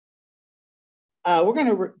We're going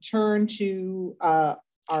to return to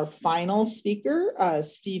our final speaker,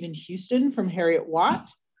 Stephen Houston from Heriot-Watt,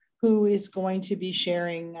 who is going to be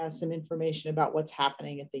sharing some information about what's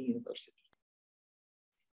happening at the university.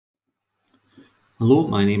 Hello,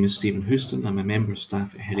 my name is Stephen Houston. I'm a member of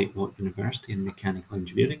staff at Heriot-Watt University in Mechanical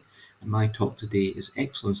Engineering, and my talk today is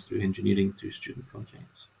Excellence through Engineering through Student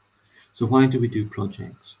Projects. So why do we do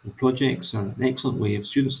projects? Well, projects are an excellent way of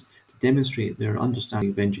students to demonstrate their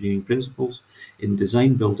understanding of engineering principles in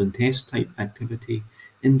design, build and test type activity,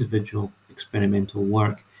 individual experimental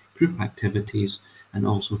work, group activities, and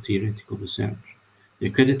also theoretical research. The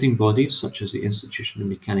accrediting bodies, such as the Institution of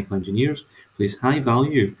Mechanical Engineers, place high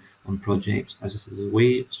value on projects as it is a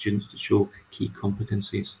way of students to show key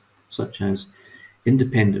competencies, such as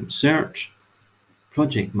independent research,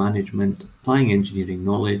 project management, applying engineering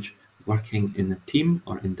knowledge, working in a team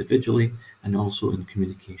or individually, and also in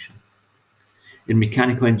communication. In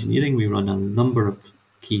mechanical engineering, we run a number of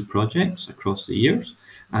key projects across the years,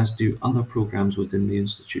 as do other programs within the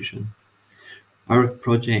institution. Our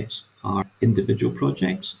projects are individual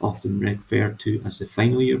projects, often referred to as the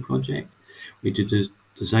final year project. We do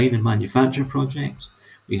design and manufacture projects.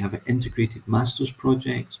 We have integrated master's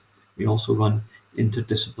projects. We also run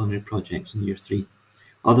interdisciplinary projects in year 3.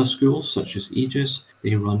 Other schools, such as Aegis,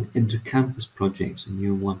 they run inter-campus projects in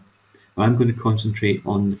year 1. But I'm going to concentrate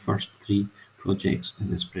on the first 3 projects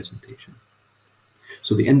in this presentation.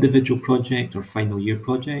 So the individual project or final year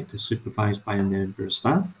project is supervised by a member of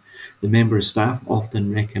staff. The member of staff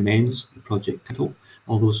often recommends the project title,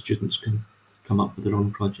 although students can come up with their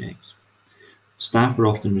own projects. Staff are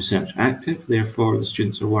often research active, therefore the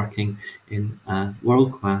students are working in a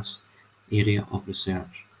world-class area of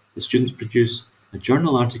research. The students produce a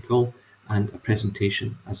journal article and a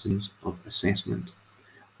presentation as a means of assessment.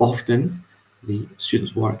 Often the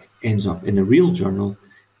students' work ends up in a real journal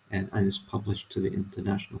and is published to the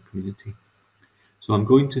international community. So I'm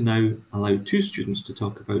going to now allow 2 students to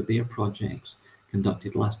talk about their projects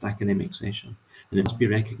conducted last academic session. And it must be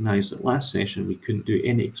recognised that last session we couldn't do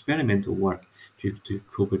any experimental work due to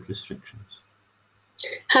COVID restrictions.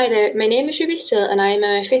 Hi there, my name is Ruby Still and I am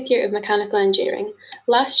in my 5th year of mechanical engineering.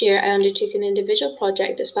 Last year I undertook an individual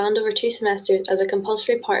project that spanned over 2 semesters as a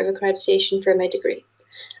compulsory part of accreditation for my degree.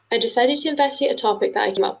 I decided to investigate a topic that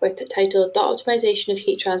I came up with titled The Optimization of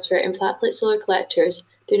Heat Transfer in Flat Plate Solar Collectors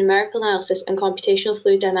through Numerical Analysis and Computational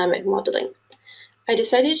Fluid Dynamic Modelling. I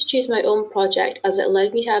decided to choose my own project as it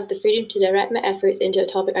allowed me to have the freedom to direct my efforts into a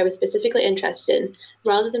topic I was specifically interested in,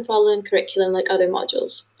 rather than following curriculum like other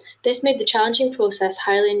modules. This made the challenging process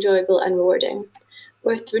highly enjoyable and rewarding.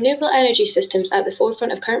 With renewable energy systems at the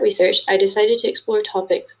forefront of current research, I decided to explore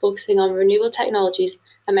topics focusing on renewable technologies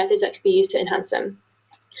and methods that could be used to enhance them.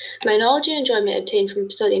 My knowledge and enjoyment obtained from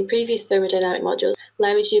studying previous thermodynamic modules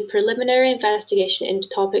allow me to do preliminary investigation into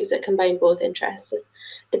topics that combine both interests.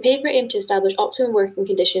 The paper aimed to establish optimum working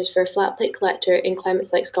conditions for a flat plate collector in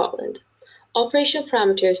climates like Scotland. Operational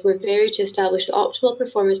parameters were varied to establish the optimal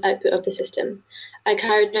performance output of the system. I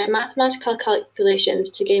carried out mathematical calculations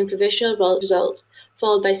to gain provisional results,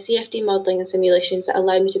 followed by CFD modelling and simulations that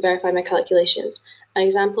allowed me to verify my calculations. An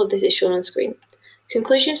example of this is shown on screen.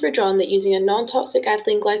 Conclusions were drawn that using a non-toxic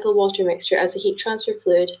ethylene glycol water mixture as a heat transfer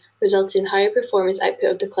fluid resulted in higher performance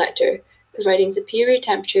output of the collector, providing superior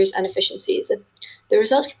temperatures and efficiencies. The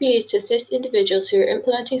results can be used to assist individuals who are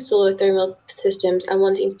implementing solar thermal systems and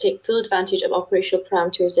wanting to take full advantage of operational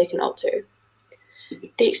parameters they can alter.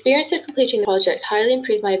 The experience of completing the project highly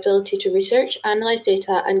improved my ability to research, analyse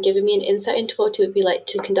data, and given me an insight into what it would be like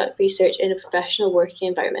to conduct research in a professional working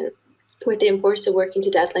environment, with the importance of working to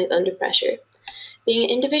deadlines under pressure.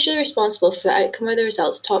 Being individually responsible for the outcome of the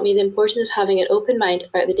results taught me the importance of having an open mind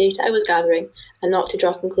about the data I was gathering and not to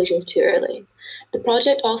draw conclusions too early. The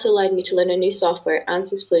project also allowed me to learn a new software,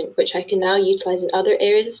 ANSYS Fluent, which I can now utilise in other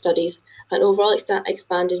areas of studies and overall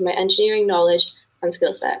expanded my engineering knowledge and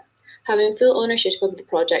skill set. Having full ownership of the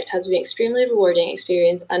project has been an extremely rewarding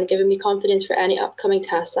experience and given me confidence for any upcoming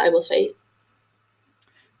tasks that I will face.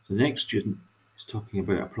 The next student is talking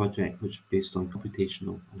about a project which is based on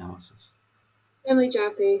computational analysis. Emily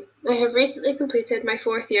Jaffe. I have recently completed my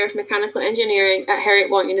 4th year of mechanical engineering at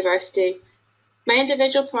Heriot-Watt University. My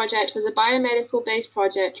individual project was a biomedical-based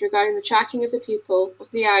project regarding the tracking of the pupil of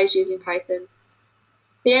the eyes using Python.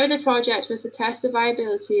 The aim of the project was to test the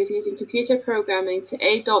viability of using computer programming to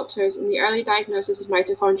aid doctors in the early diagnosis of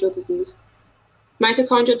mitochondrial disease.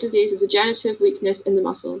 Mitochondrial disease is a degenerative weakness in the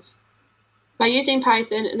muscles. By using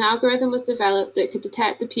Python, an algorithm was developed that could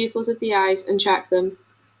detect the pupils of the eyes and track them.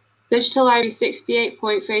 Digital Library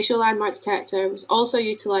 68-point facial landmark detector was also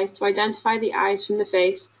utilized to identify the eyes from the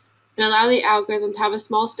face and allow the algorithm to have a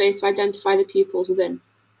small space to identify the pupils within.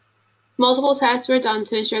 Multiple tests were done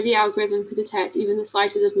to ensure the algorithm could detect even the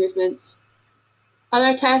slightest of movements.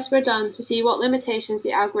 Other tests were done to see what limitations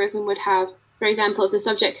the algorithm would have, for example, if the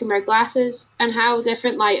subject can wear glasses, and how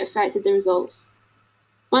different light affected the results.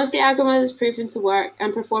 Once the algorithm was proven to work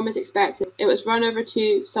and perform as expected, it was run over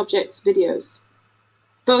 2 subjects' videos,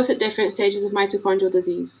 both at different stages of mitochondrial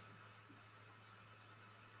disease.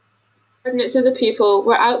 Coordinates of the pupil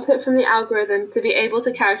were output from the algorithm to be able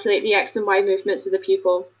to calculate the X and Y movements of the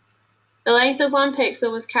pupil. The length of 1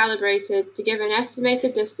 pixel was calibrated to give an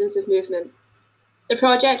estimated distance of movement. The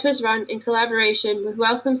project was run in collaboration with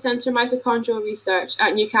Wellcome Centre Mitochondrial Research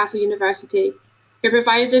at Newcastle University, who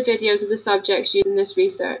provided the videos of the subjects used in this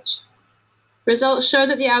research. Results showed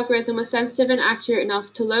that the algorithm was sensitive and accurate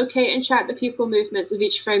enough to locate and track the pupil movements of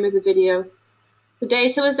each frame of the video. The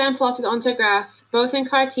data was then plotted onto graphs, both in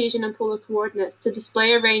Cartesian and polar coordinates, to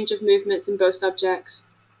display a range of movements in both subjects.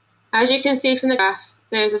 As you can see from the graphs,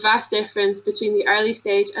 there is a vast difference between the early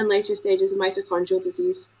stage and later stages of mitochondrial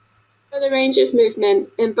disease. For the range of movement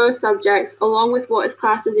in both subjects, along with what is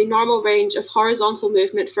classed as a normal range of horizontal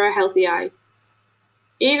movement for a healthy eye.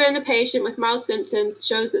 Even the patient with mild symptoms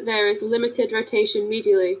shows that there is limited rotation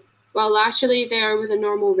medially, while laterally they are within a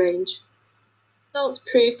normal range. Results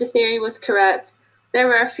proved the theory was correct. There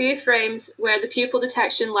were a few frames where the pupil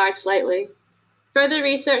detection lagged slightly. Further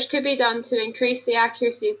research could be done to increase the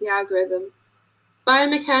accuracy of the algorithm.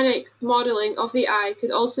 Biomechanic modeling of the eye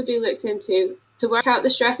could also be looked into to work out the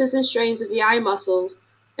stresses and strains of the eye muscles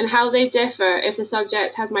and how they differ if the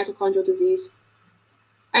subject has mitochondrial disease.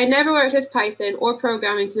 I had never worked with Python or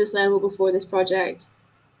programming to this level before this project.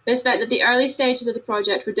 This meant that the early stages of the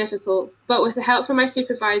project were difficult, but with the help from my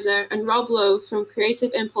supervisor and Rob Lowe from Creative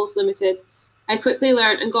Impulse Limited, I quickly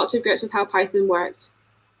learned and got to grips with how Python worked,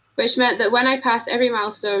 which meant that when I passed every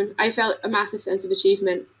milestone, I felt a massive sense of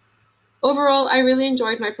achievement. Overall, I really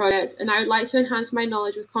enjoyed my project, and I would like to enhance my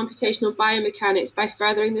knowledge with computational biomechanics by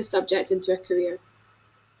furthering this subject into a career.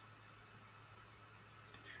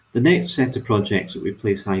 The next set of projects that we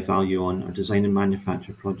place high value on are design and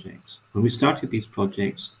manufacture projects. When we started these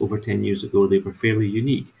projects over 10 years ago, they were fairly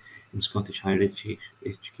unique in Scottish higher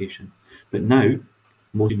education. But now,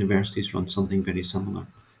 most universities run something very similar.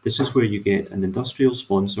 This is where you get an industrial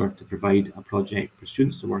sponsor to provide a project for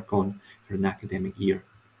students to work on for an academic year.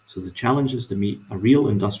 So the challenge is to meet a real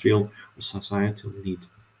industrial or societal need.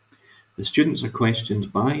 The students are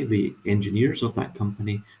questioned by the engineers of that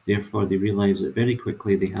company, therefore they realise that very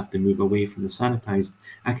quickly they have to move away from the sanitised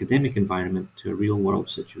academic environment to a real-world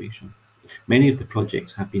situation. Many of the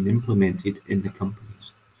projects have been implemented in the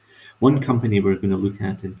companies. One company we're going to look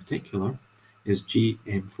at in particular is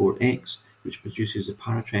GM4X, which produces a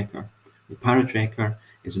Paratracker. The Paratracker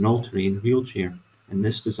is an all-terrain wheelchair, and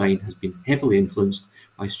this design has been heavily influenced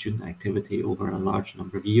by student activity over a large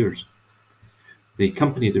number of years. The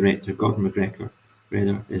company director, Gordon McGregor,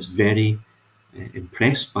 is very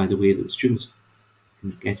impressed by the way that students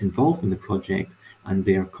get involved in the project and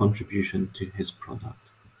their contribution to his product.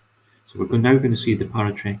 So we're now going to see the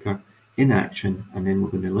Paratracker in action, and then we're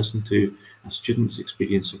going to listen to a student's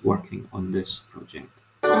experience of working on this project.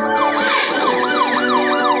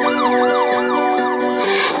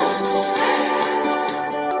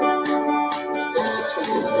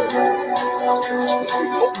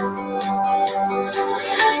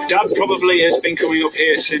 Dad probably has been coming up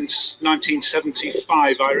here since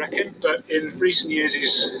 1975, I reckon, but in recent years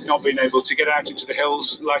he's not been able to get out into the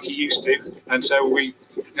hills like he used to, and so we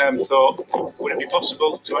thought, would it be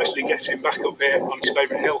possible to actually get him back up here on his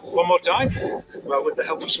favourite hill one more time? Well, with the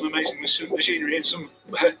help of some amazing machinery and some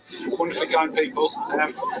wonderfully kind people,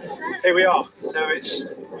 here we are. So it's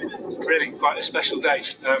really quite a special day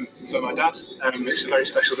for my dad. It's a very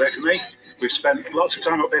special day for me. We've spent lots of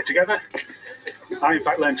time up here together. I, in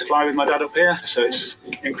fact, learned to fly with my dad up here, so it's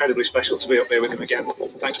incredibly special to be up here with him again.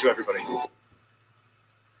 Thanks to everybody.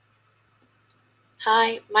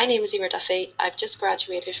 Hi, my name is Emer Duffy. I've just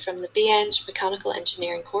graduated from the BEng Mechanical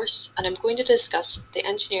Engineering course, and I'm going to discuss the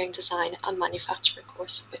Engineering Design and Manufacture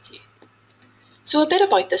course with you. So a bit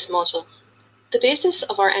about this module. The basis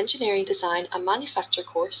of our Engineering Design and Manufacture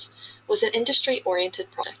course was an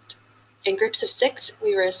industry-oriented project. In groups of 6,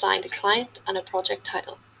 we were assigned a client and a project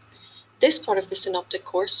title. This part of the synoptic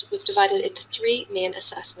course was divided into 3 main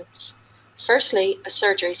assessments. Firstly, a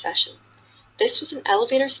surgery session. This was an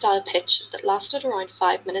elevator-style pitch that lasted around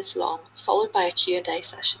 5 minutes long, followed by a Q&A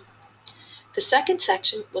session. The second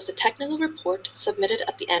section was a technical report submitted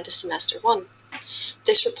at the end of semester 1.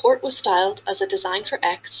 This report was styled as a design for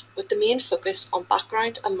X, with the main focus on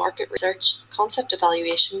background and market research, concept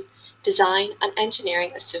evaluation, design and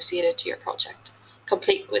engineering associated to your project,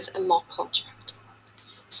 complete with a mock contract.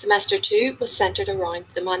 Semester 2 was centred around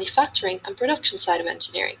the manufacturing and production side of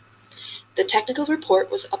engineering. The technical report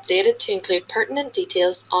was updated to include pertinent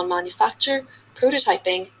details on manufacture,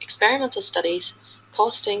 prototyping, experimental studies,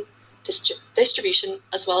 costing, distribution,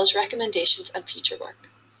 as well as recommendations and future work.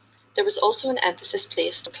 There was also an emphasis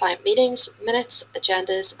placed on client meetings, minutes,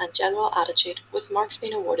 agendas, and general attitude, with marks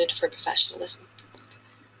being awarded for professionalism.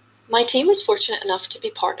 My team was fortunate enough to be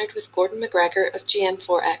partnered with Gordon McGregor of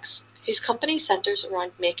GM4X, whose company centres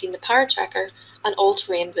around making the Power Tracker an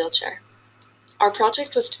all-terrain wheelchair. Our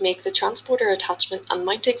project was to make the transporter attachment and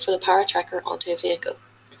mounting for the Power Tracker onto a vehicle.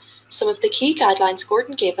 Some of the key guidelines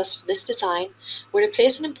Gordon gave us for this design were to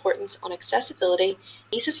place an importance on accessibility,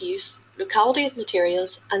 ease of use, locality of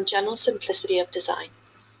materials, and general simplicity of design.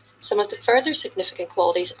 Some of the further significant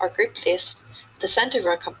qualities our group placed at the centre of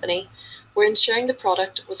our company were ensuring the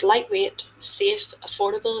product was lightweight, safe,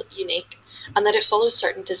 affordable, unique, and that it follows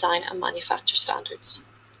certain design and manufacture standards.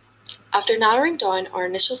 After narrowing down our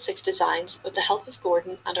initial 6 designs with the help of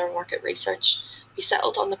Gordon and our market research, we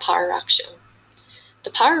settled on the Power Rack shown.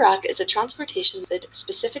 The Power Rack is a transportation method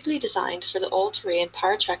specifically designed for the all-terrain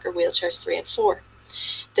Power Tracker wheelchairs 3 and 4.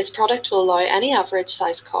 This product will allow any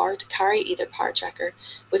average-sized car to carry either Power Tracker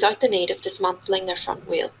without the need of dismantling their front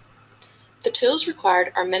wheel. The tools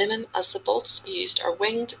required are minimum, as the bolts used are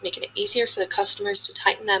winged, making it easier for the customers to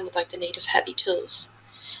tighten them without the need of heavy tools.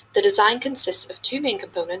 The design consists of 2 main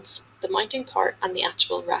components, the mounting part and the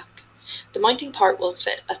actual rack. The mounting part will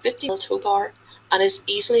fit a 50mm tow bar and is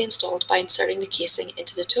easily installed by inserting the casing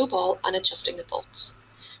into the tow ball and adjusting the bolts.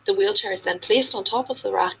 The wheelchair is then placed on top of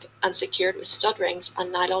the rack and secured with stud rings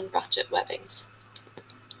and nylon ratchet webbings.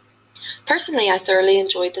 Personally, I thoroughly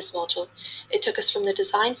enjoyed this module. It took us from the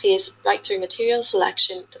design phase right through material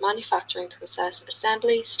selection, the manufacturing process,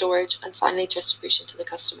 assembly, storage, and finally distribution to the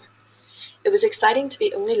customer. It was exciting to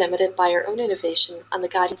be only limited by our own innovation and the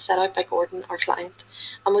guidance set out by Gordon, our client,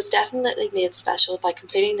 and was definitely made special by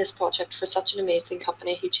completing this project for such an amazing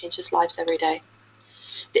company who changes lives every day.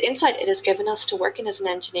 The insight it has given us to working as an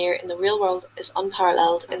engineer in the real world is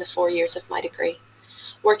unparalleled in the 4 years of my degree.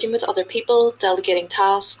 Working with other people, delegating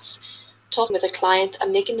tasks, talking with a client,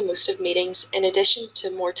 and making the most of meetings, in addition to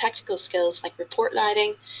more technical skills like report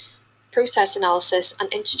writing, process analysis,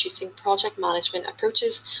 and introducing project management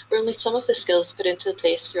approaches, were only some of the skills put into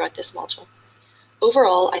place throughout this module.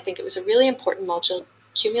 Overall, I think it was a really important module,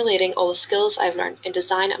 accumulating all the skills I've learned in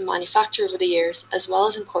design and manufacture over the years, as well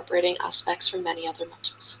as incorporating aspects from many other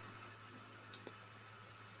modules.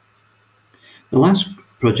 The last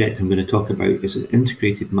project I'm going to talk about is an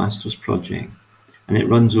integrated master's project, and it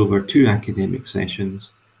runs over 2 academic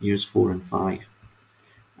sessions, years 4 and 5.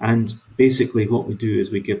 And basically what we do is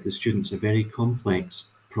we give the students a very complex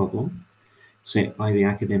problem set by the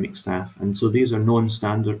academic staff, and so these are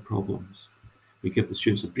non-standard problems. We give the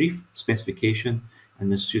students a brief specification,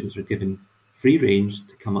 and the students are given free range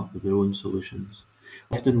to come up with their own solutions.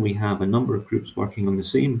 Often we have a number of groups working on the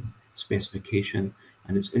same specification,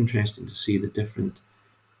 and it's interesting to see the different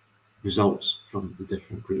results from the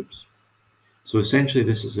different groups. So essentially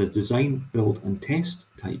this is a design, build and test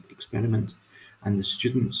type experiment, and the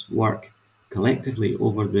students work collectively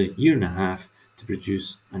over the year and a half to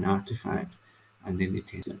produce an artifact, and then they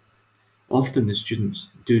test it. Often the students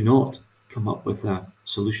do not come up with a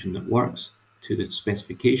solution that works to the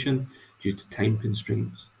specification due to time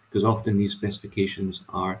constraints, because often these specifications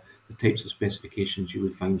are the types of specifications you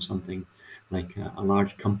would find something like a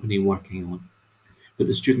large company working on. But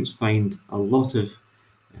the students find a lot of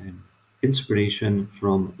inspiration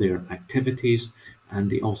from their activities, and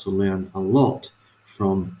they also learn a lot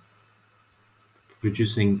from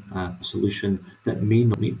producing a solution that may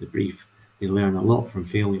not meet the brief. They learn a lot from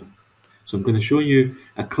failure. So I'm going to show you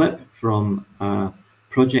a clip from a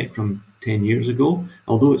project from 10 years ago.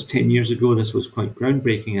 Although it's 10 years ago, this was quite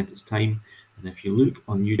groundbreaking at its time. And if you look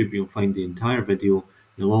on YouTube, you'll find the entire video.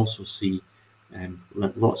 You'll also see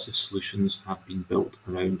lots of solutions have been built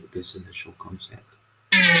around this initial concept.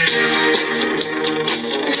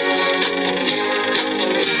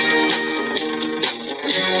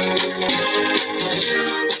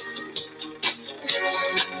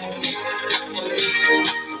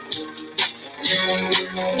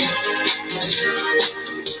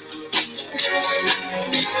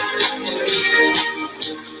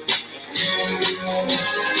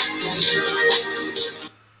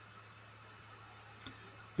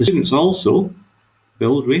 The students also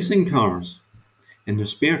build racing cars. In their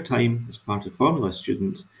spare time, as part of Formula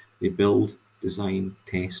Student, they build, design,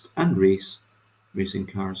 test and race racing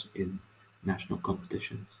cars in national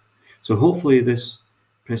competitions. So hopefully this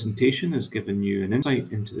Presentation has given you an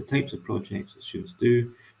insight into the types of projects that students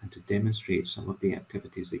do and to demonstrate some of the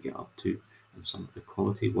activities they get up to and some of the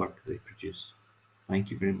quality work they produce. Thank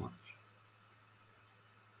you very much.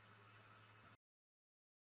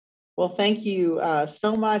 Well, thank you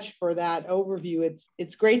so much for that overview.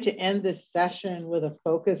 It's great to end this session with a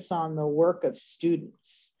focus on the work of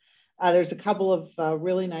students. There's a couple of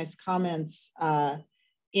really nice comments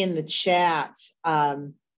in the chat.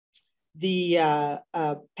 Pat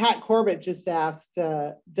Corbett just asked,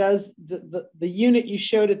 does the unit you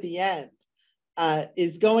showed at the end,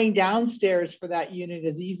 is going downstairs for that unit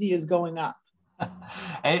as easy as going up?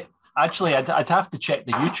 Actually, I'd have to check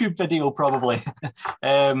the YouTube video probably.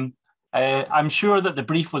 I'm sure that the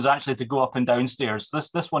brief was actually to go up and downstairs.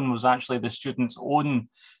 This one was actually the students' own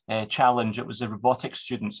challenge. It was the robotics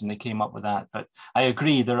students, and they came up with that. But I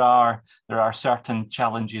agree, there are certain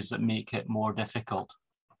challenges that make it more difficult.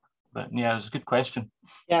 But yeah, it was a good question.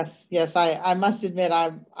 Yes, I must admit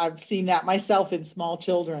I've seen that myself in small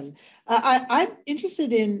children. I'm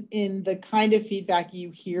interested in the kind of feedback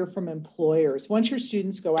you hear from employers once your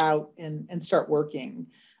students go out and start working.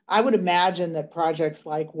 I would imagine that projects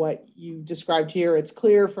like what you described here, it's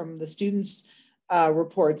clear from the students'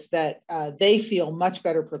 reports that they feel much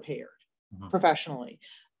better prepared professionally.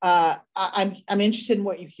 I'm interested in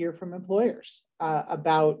what you hear from employers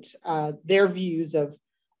about their views of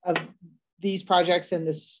these projects and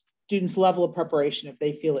the students' level of preparation, if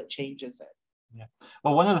they feel it changes it. Yeah.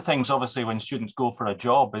 Well, one of the things, obviously, when students go for a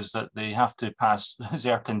job is that they have to pass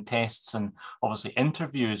certain tests and obviously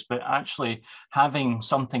interviews, but actually having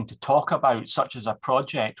something to talk about, such as a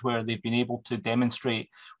project where they've been able to demonstrate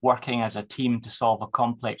working as a team to solve a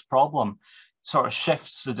complex problem, sort of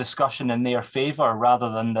shifts the discussion in their favor rather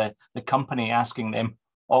than the company asking them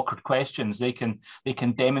awkward questions. They can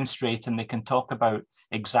demonstrate and they can talk about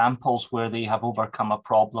examples where they have overcome a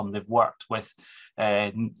problem. They've worked with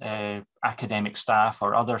academic staff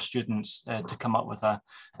or other students to come up with a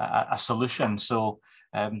solution. So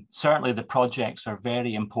certainly the projects are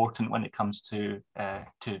very important when it comes to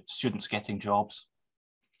students getting jobs.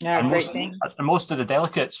 Yeah, and great thing. Most of the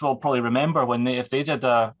delegates will probably remember when if they did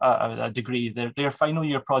a degree, their final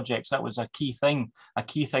year projects, that was a key thing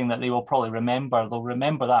that they will probably remember. They'll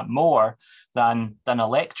remember that more than a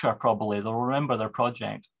lecture probably. They'll remember their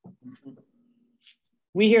project.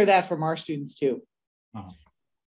 We hear that from our students too.